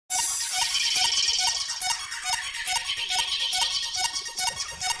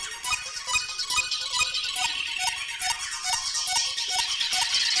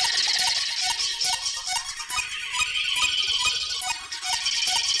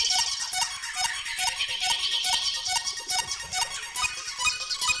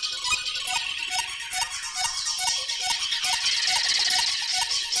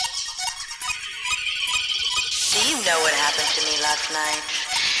last night.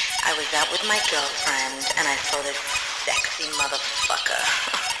 I was out with my girlfriend and I saw this sexy motherfucker.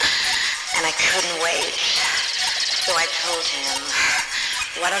 And I couldn't wait. So I told him,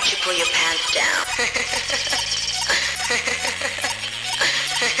 why don't you pull your pants down?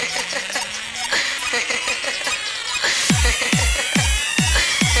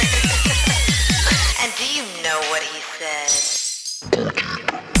 And do you know what he said?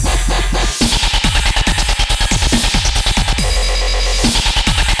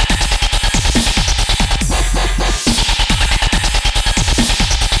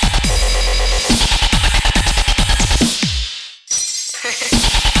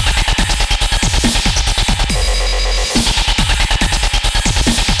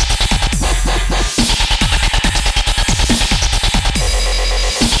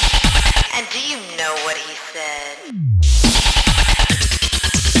 And do you know what he said?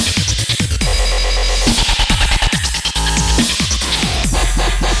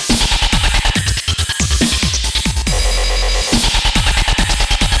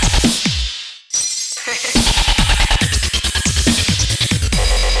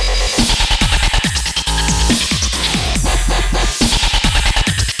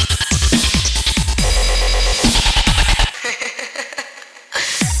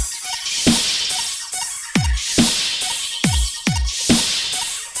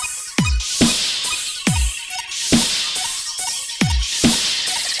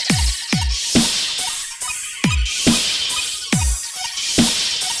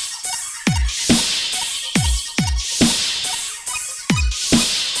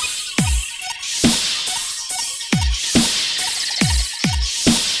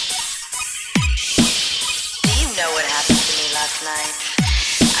 Last night,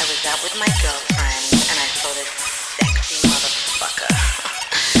 I was out with my girlfriend and I saw this sexy motherfucker.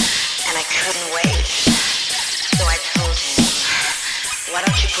 And I couldn't wait. So I told him, why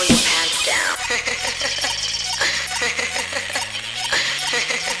don't you pull your pants down?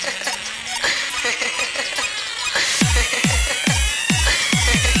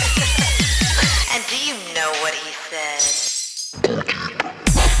 And do you know what he said?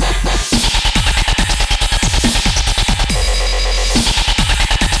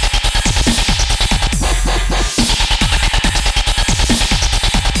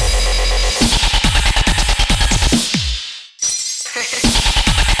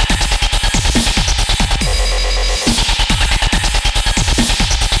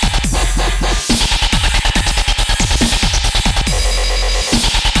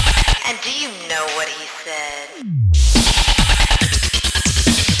 And do you know what he said?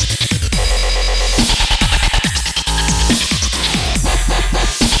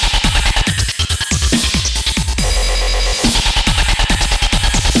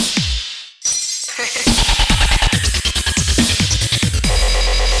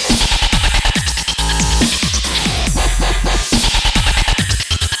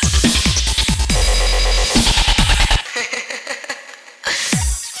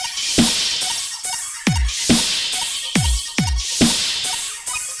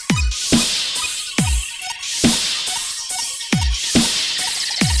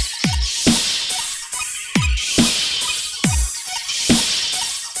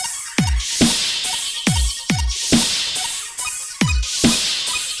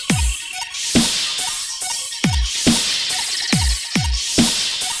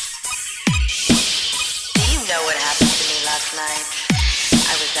 Last night,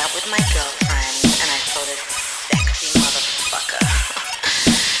 I was out with my girlfriend and I saw this sexy motherfucker.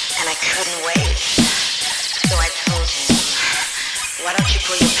 And I couldn't wait. So I told him, why don't you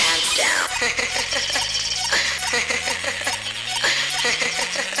pull your pants down?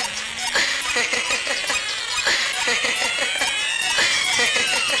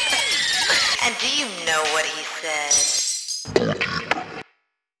 And do you know what he said?